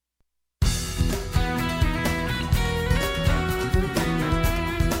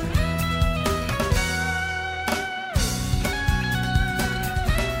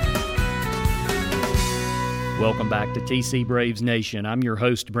Welcome back to TC Braves Nation. I'm your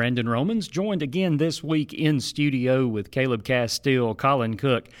host, Brandon Romans, joined again this week in studio with Caleb Castile, Colin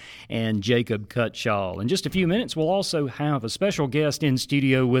Cook, and Jacob Cutshaw. In just a few minutes, we'll also have a special guest in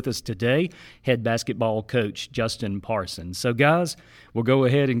studio with us today, head basketball coach Justin Parsons. So, guys, we'll go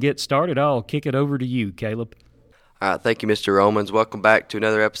ahead and get started. I'll kick it over to you, Caleb. All right, thank you, Mr. Romans. Welcome back to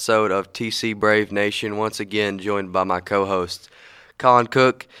another episode of TC Brave Nation. Once again, joined by my co-hosts, Colin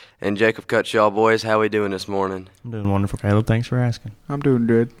Cook and Jacob Cutshaw. Boys, how are we doing this morning? I'm doing wonderful, Caleb. Thanks for asking. I'm doing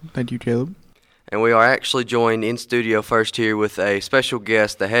good. Thank you, Caleb. And we are actually joined in studio first here with a special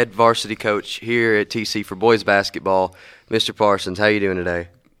guest, the head varsity coach here at TC for boys basketball, Mr. Parsons. How are you doing today?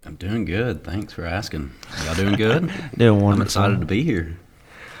 I'm doing good. Thanks for asking. Y'all doing good? Doing wonderful. I'm excited to be here.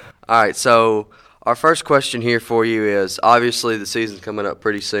 All right, so our first question here for you is, obviously the season's coming up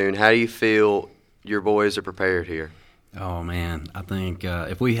pretty soon. How do you feel your boys are prepared here? Oh man, I think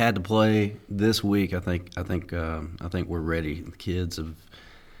if we had to play this week, I think we're ready. The kids have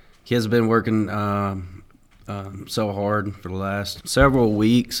been working so hard for the last several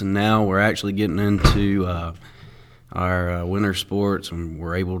weeks, and now we're actually getting into our winter sports, and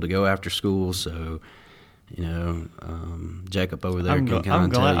we're able to go after school. So, you know, Jacob over there can kind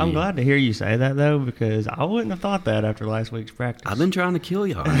of tell you. I'm glad to hear you say that, though, because I wouldn't have thought that after last week's practice. I've been trying to kill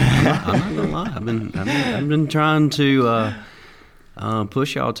y'all. I'm not gonna lie. I've been trying to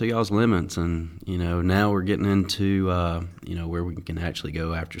push y'all to y'all's limits, and you know, now we're getting into where we can actually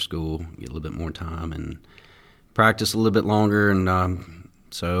go after school, get a little bit more time, and practice a little bit longer. And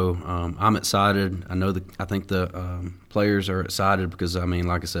so I'm excited. I think the players are excited because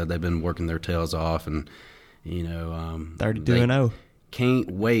like I said, they've been working their tails off, and 32-0. Can't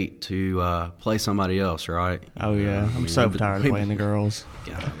wait to play somebody else, right? Oh yeah, I'm so tired of playing the girls.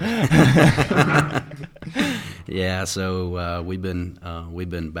 Yeah, so we've been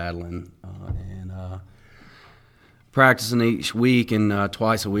battling and practicing each week, and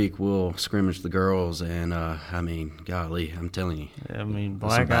twice a week we'll scrimmage the girls, and golly, I'm telling you.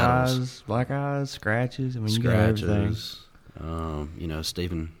 Black eyes, scratches. Scratches.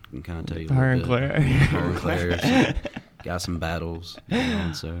 Stephen can kind of tell you. Her and Claire. Got some battles,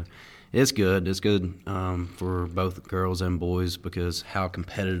 so it's good. It's good for both girls and boys because how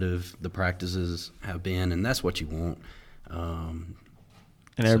competitive the practices have been, and that's what you want. And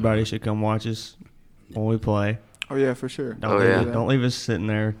everybody should come watch us when we play. Oh yeah, for sure. Don't leave us sitting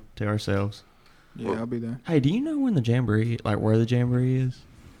there to ourselves. Yeah, I'll be there. Hey, do you know when the jamboree, where the jamboree is?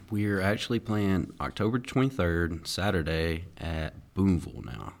 We're actually playing October 23rd, Saturday at Boonville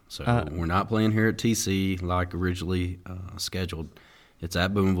now. So we're not playing here at TC like originally scheduled. It's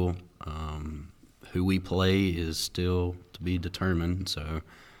at Boonville. Who we play is still to be determined. So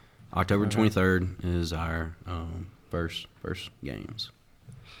October 23rd is our first games.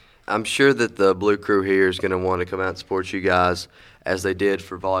 I'm sure that the Blue Crew here is going to want to come out and support you guys as they did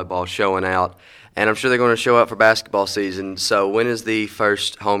for volleyball showing out. And I'm sure they're going to show up for basketball season. So when is the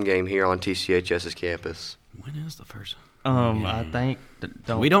first home game here on TCHS's campus? When is the first I think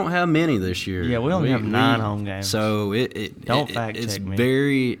we don't have many this year. Yeah, we only have 9 home games. So it's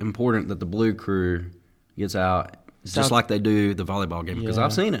very important that the Blue Crew gets out just like they do the volleyball game because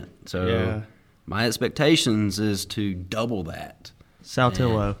I've seen it. So my expectations is to double that.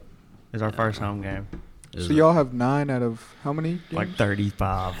 Saltillo is our first home game. So y'all have 9 out of how many games? Like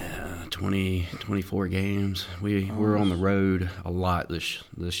 35. 24 games. We're on the road a lot this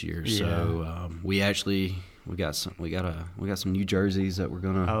year. Yeah. So we got some New Jerseys that we're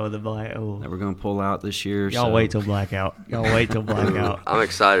gonna that we're gonna pull out this year. Y'all wait till blackout. I'm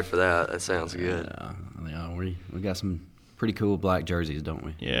excited for that. That sounds good. We got some pretty cool black jerseys, don't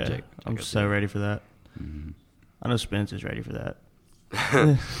we? Yeah, Jake, I'm so ready for that. Mm-hmm. I know Spence is ready for that.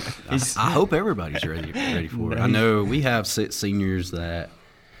 I hope everybody's ready for it. I know we have 6 seniors that,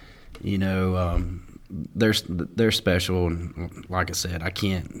 they're special, and like I said, I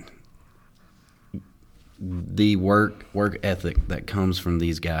can't. The work ethic that comes from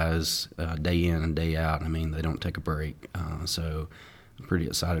these guys day in and day out. They don't take a break. So I'm pretty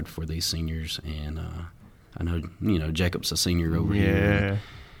excited for these seniors, and I know Jacob's a senior over here.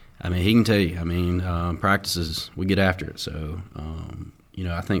 He can tell you. Practices, we get after it. So, I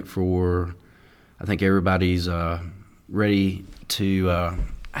think everybody's ready to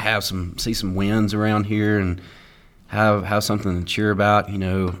see some wins around here and have something to cheer about.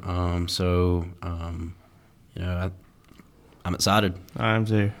 I'm excited. I am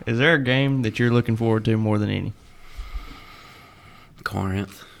too. Is there a game that you're looking forward to more than any?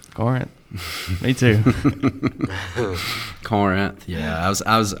 Corinth. Me too. Corinth. Yeah,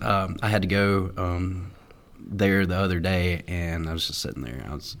 I had to go there the other day, and I was just sitting there.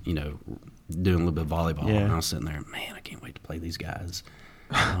 I was, doing a little bit of volleyball, Yeah. and I was sitting there, man, I can't wait to play these guys.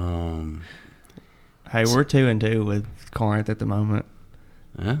 Hey, we're 2-2 with Corinth at the moment.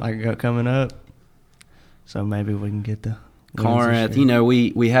 Yeah. Like coming up, so maybe we can get the wins Corinth, this year.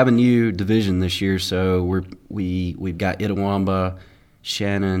 we have a new division this year, so we've got Itawamba,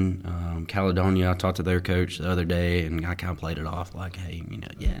 Shannon, Caledonia. I talked to their coach the other day, and I kind of played it off like, hey,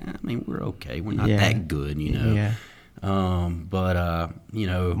 we're okay. We're not that good, Yeah. But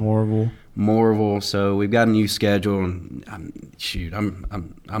Morrill. So we've got a new schedule, and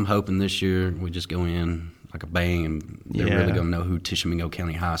I'm hoping this year we just go in like a bang, and they're really gonna know who Tishomingo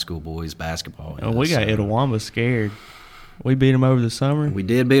County High School boys basketball is. Oh, we got Itawamba scared. We beat them over the summer. We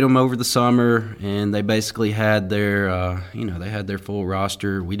did beat them over the summer, and they basically had their, they had their full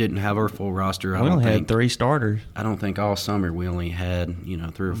roster. We didn't have our full roster. We only had 3 starters. I don't think all summer we only had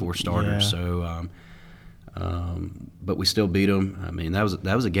 3 or 4 starters. Yeah. So, but we still beat them. I mean, that was a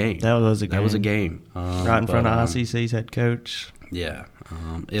game. That was a game. That was a game. Right in front of ICC's head coach. Yeah.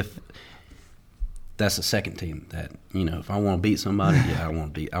 If that's the second team that if I want to beat somebody, I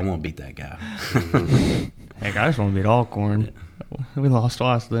want to beat that guy. Heck, I just want to beat Alcorn. We lost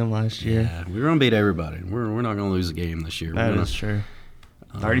twice to them last year. Yeah, we're gonna beat everybody. We're not gonna lose a game this year. That is true.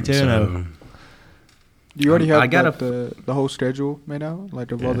 32-0. So, Do you already have I got the whole schedule made out,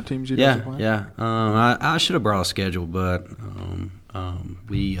 like of all the teams you guys are playing? Yeah. I should have brought a schedule, but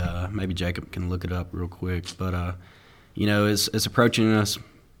we maybe Jacob can look it up real quick. But it's approaching us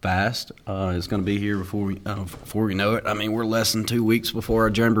fast. It's going to be here before we know it. I mean, we're less than 2 weeks before our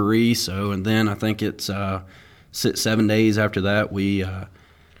jamboree. So, and then I think it's 7 days after that we go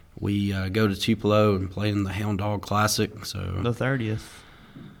to Tupelo and play in the Hound Dog Classic. So The 30th.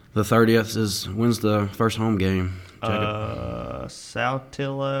 the 30th is when's the first home game? Jacob? South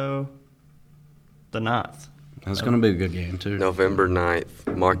Tillow, the 9th. That's going to be a good game too. November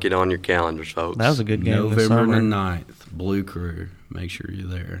 9th. Mark it on your calendars, folks. That was a good game this November summer. the 9th. Blue Crew. Make sure you're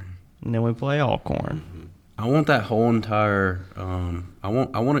there. And then we play Alcorn. I want that whole entire. I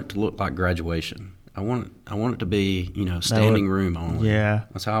want it to look like graduation. I want it to be standing room only. Yeah.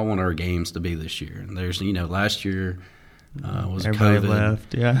 That's how I want our games to be this year. And there's last year was Everybody COVID.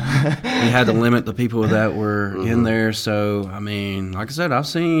 left, yeah. We had to limit the people that were in there. So I mean, like I said, I've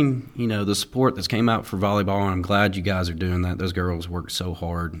seen the support that's came out for volleyball, and I'm glad you guys are doing that. Those girls worked so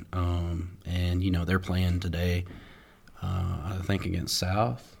hard, and they're playing today. I think against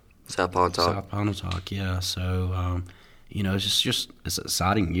South Pontotoc, yeah. So, it's it's an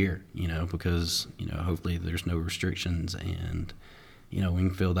exciting year, because, hopefully there's no restrictions and, we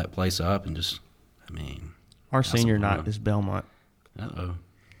can fill that place up and Our senior some fun. night is Belmont. Uh-oh.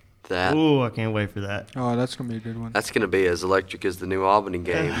 Ooh, I can't wait for that. Oh, that's going to be a good one. That's going to be as electric as the New Albany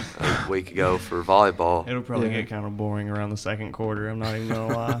game a week ago for volleyball. It'll probably Yeah. get kind of boring around the second quarter. I'm not even going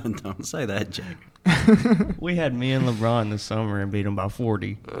to lie. Don't say that, Jack. We had me and LeBron this summer and beat them by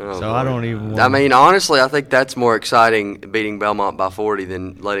 40. Oh, so I don't even want I mean, honestly, I think that's more exciting beating Belmont by 40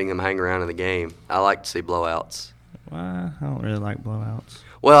 than letting them hang around in the game. I like to see blowouts. Well, I don't really like blowouts.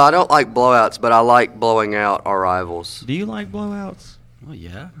 Well, I don't like blowouts, but I like blowing out our rivals. Do you like blowouts? Well,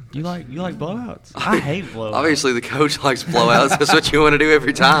 yeah. You like blowouts? I hate blowouts. Obviously, the coach likes blowouts. That's what you want to do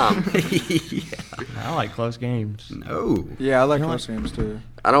every time. I like close games. No. Yeah, I like You know close games too.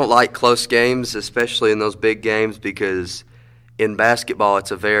 I don't like close games, especially in those big games, because in basketball,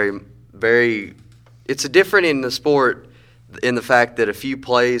 it's a it's a different in the sport in the fact that a few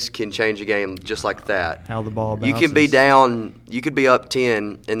plays can change a game just like that. How the ball bounces. You can be down, you could be up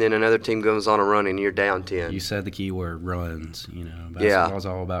 10, and then another team goes on a run and you're down 10. You said the key word, runs. Basketball's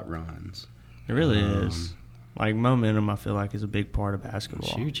all about runs. It really is. Like, momentum, I feel like, is a big part of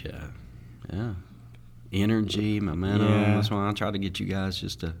basketball. Shoot, yeah. Energy, momentum. Yeah. That's why I try to get you guys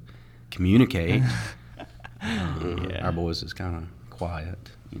just to communicate. Yeah. Our boys is kind of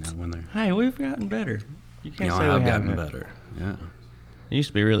quiet, when they're. Hey, we've gotten better. You can't say I've we gotten haven't. better. Yeah, It used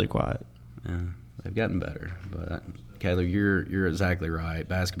to be really quiet. they've gotten better. But Caleb, you're exactly right.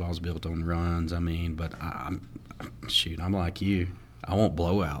 Basketball's built on runs. I mean, but I'm like you. I want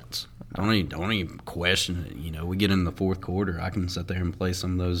blowouts. Don't even question it. We get in the fourth quarter. I can sit there and play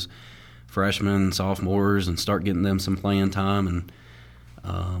some of those freshmen, sophomores, and start getting them some playing time. And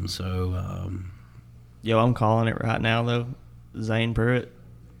Yo, I'm calling it right now, though. Zane Pruitt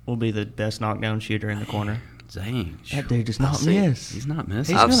will be the best knockdown shooter in the corner. Zane, That dude does not seen- miss. he's not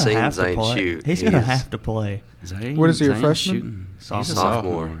missing. He's I've gonna seen have to Zane play. shoot. He's He going to is- have to play. Zane, What is he, a Zane's freshman? shooting. He's a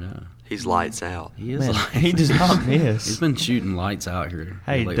Sophomore. sophomore. Yeah. He's lights out. He is. Man, lights he does not out. miss. He's been shooting lights out here.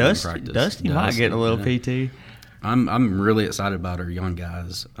 Hey, lately in Dusty practice. might get a little yeah. PT. I'm really excited about our young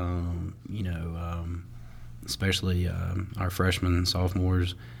guys. Especially our freshmen and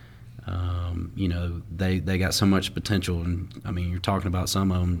sophomores. You know, they got so much potential, and I mean, you're talking about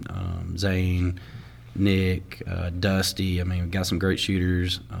some of them, Zane, Nick, Dusty. I mean, we've got some great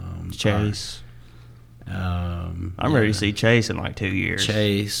shooters. Chase. I'm ready to see Chase in like 2 years.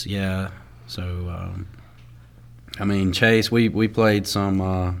 Chase, yeah. So, I mean, Chase, we played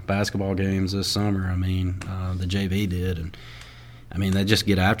some basketball games this summer. I mean, the JV did, and I mean, they just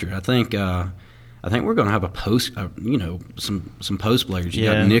get after it. I think we're going to have a post, you know, some post players. You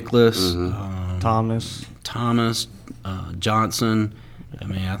got Nicholas, Thomas, Johnson. I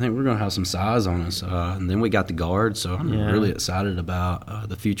mean, I think we're going to have some size on us. And then we got the guard, so I'm really excited about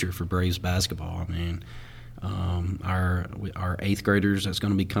the future for Braves basketball. I mean, our eighth graders that's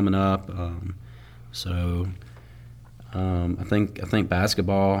going to be coming up. I think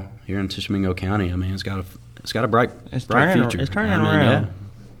basketball here in Tishomingo County, I mean, it's got a bright future. It's turning around.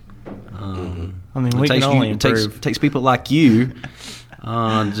 I mean, we can only improve. It takes people like you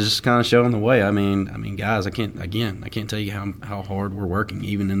just kind of showing the way. I mean, guys, I can't tell you how hard we're working,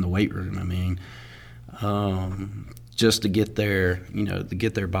 even in the weight room. I mean, just to get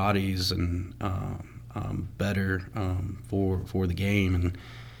their bodies and better for the game. And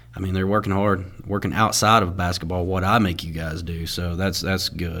I mean, they're working hard, working outside of basketball. What I make you guys do, so that's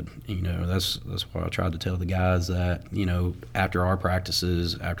good. You know, that's what I tried to tell the guys, that, you know, after our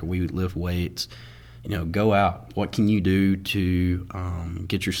practices, after we lift weights, you know, go out. What can you do to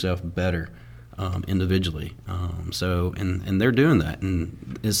get yourself better individually? So they're doing that,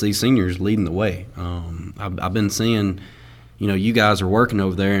 and it's these seniors leading the way. I've been seeing, you know, you guys are working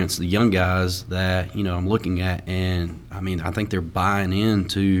over there, and it's the young guys that, you know, I'm looking at, and I mean, I think they're buying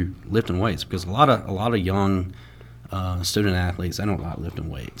into lifting weights, because a lot of young student athletes, they don't like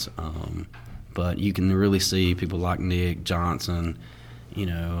lifting weights, but you can really see people like Nick Johnson, you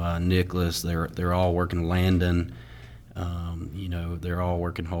know, Nicholas. They're all working. Landon, you know, they're all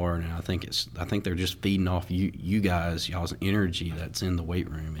working hard, and I think they're just feeding off you guys, y'all's energy that's in the weight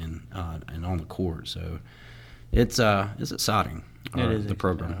room and on the court. So it's exciting. It is the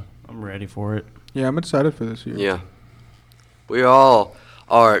program. I'm ready for it. Yeah, I'm excited for this year. Yeah. We all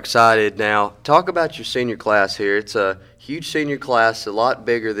are excited. Now, talk about your senior class here. It's a huge senior class, a lot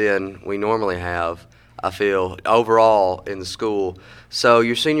bigger than we normally have, I feel, overall in the school. So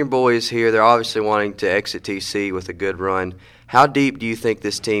your senior boys here, they're obviously wanting to exit TC with a good run. How deep do you think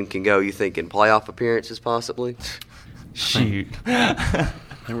this team can go? You think in playoff appearances possibly? Shoot. I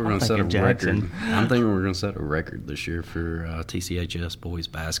think we're going to set a Jackson. record. I'm thinking we're going to set a record this year for TCHS boys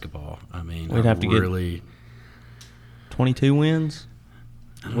basketball. I mean, we'd have to really get 22 wins.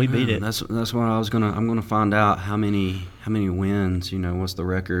 We beat it. That's what I'm gonna find out how many wins. You know, what's the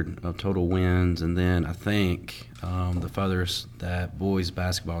record of total wins, and then I think the furthest that boys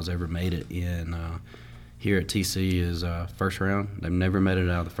basketball has ever made it in here at TC is first round. They've never made it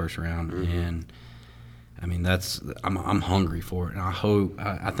out of the first round, and I mean I'm hungry for it, and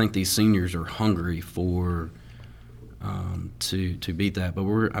I think these seniors are hungry for to beat that. But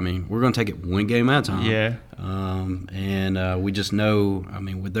we're going to take it one game at a time. Yeah. And we just know, I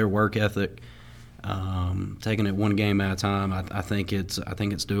mean, with their work ethic, taking it one game at a time, I think it's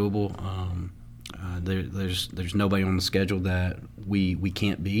doable. There's nobody on the schedule that we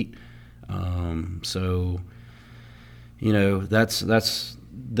can't beat. So, you know, that's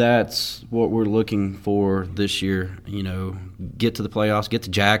what we're looking for this year. You know, get to the playoffs, get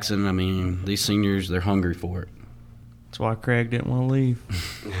to Jackson. I mean, these seniors, they're hungry for it. That's why Craig didn't want to leave.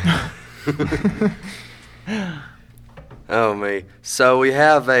 Oh, me. So we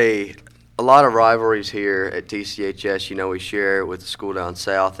have a lot of rivalries here at TCHS. You know, we share with the school down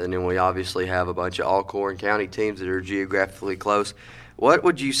south, and then we obviously have a bunch of Alcorn County teams that are geographically close. What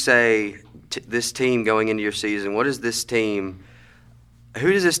would you say this team going into your season, who does this team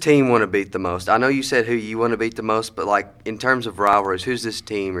want to beat the most? I know you said who you want to beat the most, but, like, in terms of rivalries, who's this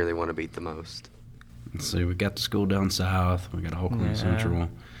team really want to beat the most? Let's see, we got the school down south. We got Alcorn Central.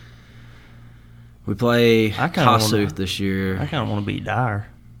 We play Kossuth this year. I kind of want to beat Dyer.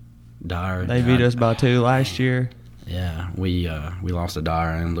 They beat us by 2 last year. Yeah, we lost to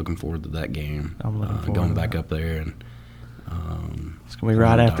Dyer. I'm looking forward to that game. I'm looking forward going to back that. up there, and it's gonna be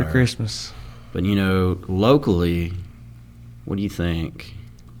right after Christmas. But you know, locally, what do you think?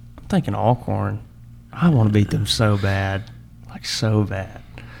 I'm thinking Alcorn. I want to beat them so bad, like so bad.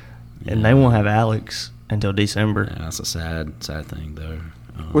 And they won't have Alex until December. Yeah, that's a sad thing, though.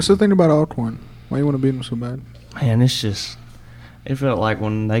 What's the thing about Alcorn? Why you want to beat them so bad? Man, it's just – it felt like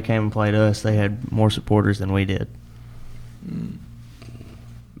when they came and played us, they had more supporters than we did.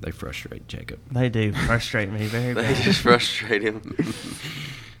 They frustrate Jacob. They do frustrate me very bad. They just frustrate him.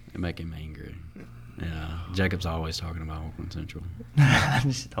 They make him angry. Yeah. Jacob's always talking about Oakland Central. I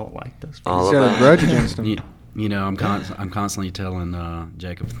just don't like those people. All He's got a about grudge against him. You know, I'm constantly telling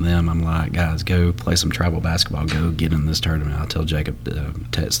Jacob and them, I'm like, guys, go play some travel basketball. Go get in this tournament. I'll tell Jacob to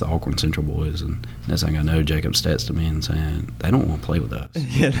text the Auburn Central boys. And next thing I know, Jacob's texting me and saying, they don't want to play with us.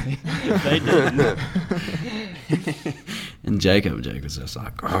 Yeah, they didn't. And Jacob's just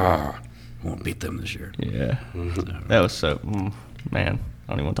like, oh, I won't beat them this year. Yeah. So, That was so, man,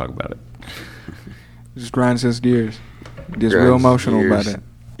 I don't even want to talk about it. Just grinds his gears. Gets Grinds real emotional gears. about it.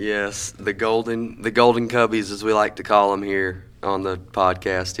 Yes, the golden cubbies, as we like to call them here on the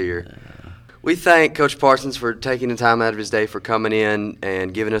podcast here. We thank Coach Parsons for taking the time out of his day for coming in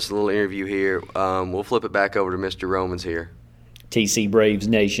and giving us a little interview here. We'll flip it back over to Mr. Romans here. TC Braves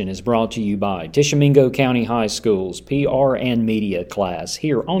Nation is brought to you by Tishomingo County High School's PR and Media class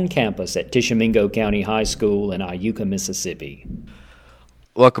here on campus at Tishomingo County High School in Iuka, Mississippi.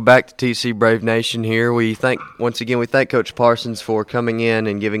 Welcome back to TC Brave Nation here. We thank Coach Parsons for coming in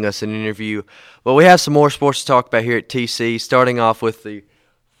and giving us an interview. Well, we have some more sports to talk about here at TC, starting off with the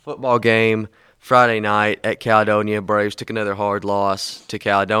football game Friday night at Caledonia. Braves took another hard loss to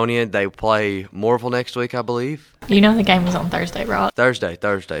Caledonia. They play Morville next week, I believe. You know the game was on Thursday, right? Thursday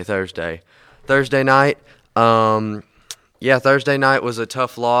night. Thursday night was a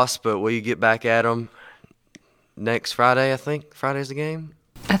tough loss, but we get back at them next Friday, I think. Friday's the game?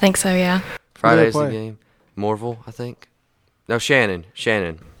 I think so, yeah. Friday's play? the game. Morville, I think. No, Shannon.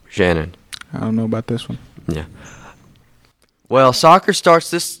 I don't know about this one. Yeah. Well, soccer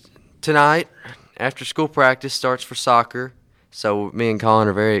starts tonight. After school practice starts for soccer. So me and Colin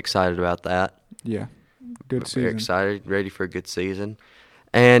are very excited about that. Yeah. Good Very season. excited, ready for a good season.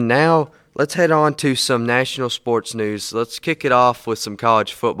 And now let's head on to some national sports news. Let's kick it off with some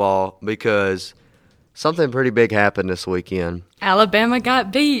college football because something pretty big happened this weekend. Alabama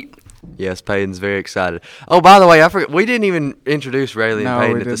got beat. Yes, Peyton's very excited. Oh, by the way, I forgot we didn't even introduce Rayleigh No, and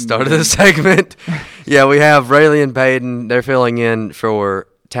Peyton we at the didn't. start of the segment. Yeah, we have Rayleigh and Peyton. They're filling in for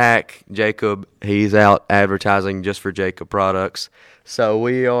Tack Jacob. He's out advertising just for Jacob products. So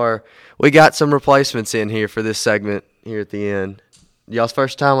we got some replacements in here for this segment here at the end. Y'all's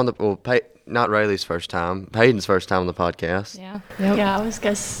first time on the not Rayleigh's first time, Peyton's first time on the podcast. Yeah. Yeah, I was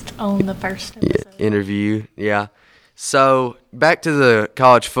guest on the first episode. Interview. Yeah. So back to the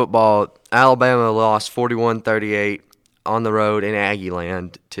college football. Alabama lost 41-38 on the road in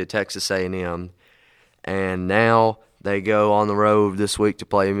Aggieland to Texas A&M, and now they go on the road this week to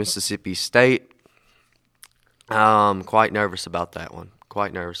play Mississippi State. Quite nervous about that one.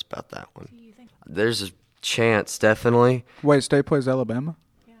 There's a chance, definitely, Wait, State plays Alabama?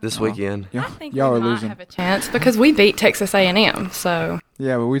 this weekend. Yeah. I think Y'all we are might losing. have a chance because we beat Texas A&M, so.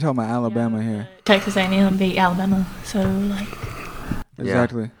 Yeah, but we talking about Alabama here. Texas A&M beat Alabama, so, like.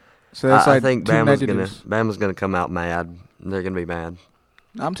 Exactly. So that's I like think two negatives. Bama's gonna come out mad. They're gonna be mad.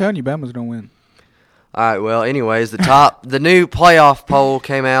 I'm telling you, Bama's gonna win. All right, well, anyways, the new playoff poll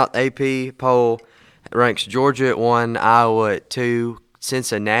came out. AP poll ranks Georgia at 1, Iowa at 2,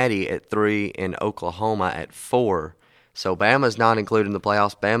 Cincinnati at 3, and Oklahoma at 4. So Bama's not included in the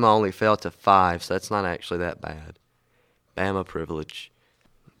playoffs. Bama only fell to 5, so that's not actually that bad. Bama privilege.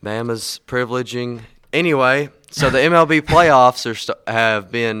 Bama's privileging. Anyway, so the MLB playoffs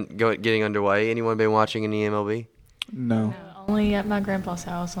have been getting underway. Anyone been watching any MLB? No. Only at my grandpa's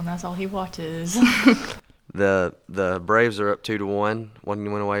house, and that's all he watches. The Braves are up 2-1.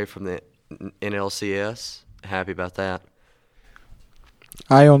 One went away from the NLCS. Happy about that.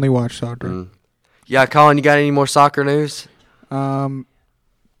 I only watch soccer. Mm. Yeah, Colin, you got any more soccer news?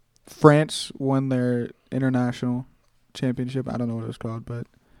 France won their international championship. I don't know what it was called, but,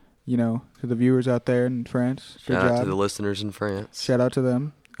 to the viewers out there in France, good Shout out job. to the listeners in France. Shout out to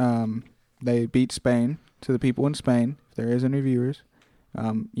them. They beat Spain. To the people in Spain, if there is any viewers,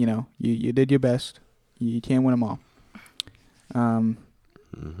 you did your best. You can't win them all.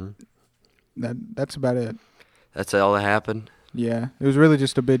 That's about it. That's all that happened. Yeah, it was really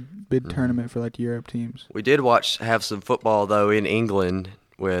just a big tournament for like Europe teams. We did have some football though in England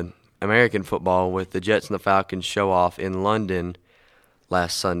with American football with the Jets and the Falcons show off in London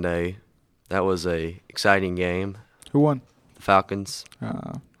last Sunday. That was a exciting game. Who won? The Falcons.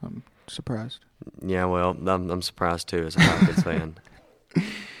 I'm surprised. Yeah, well, I'm surprised too as a Falcons fan.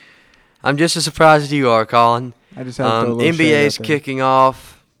 I'm just as surprised as you are, Colin. I just had to throw a little shade NBA's out there. kicking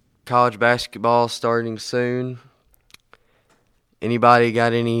off. College basketball starting soon. Anybody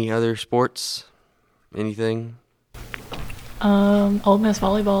got any other sports? Anything? Ole Miss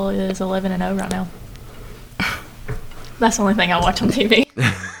volleyball is 11-0 right now. That's the only thing I watch on TV.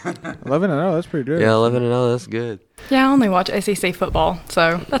 11-0. That's pretty good. Yeah, 11-0. That's good. Yeah, I only watch SEC football,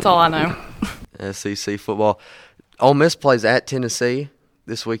 so that's all I know. SEC football. Ole Miss plays at Tennessee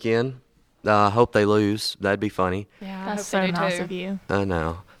this weekend. I hope they lose. That'd be funny. Yeah, That's I so hope they do nice too. of you. I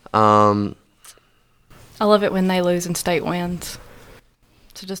know. I love it when they lose and state wins.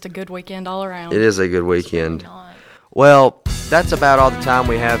 It's just a good weekend all around. It is a good weekend. Not. Well, that's about all the time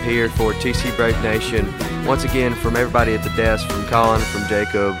we have here for TC Brave Nation. Once again, from everybody at the desk, from Colin, from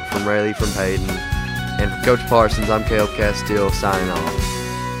Jacob, from Rayleigh, from Hayden, and from Coach Parsons, I'm Caleb Castile signing off.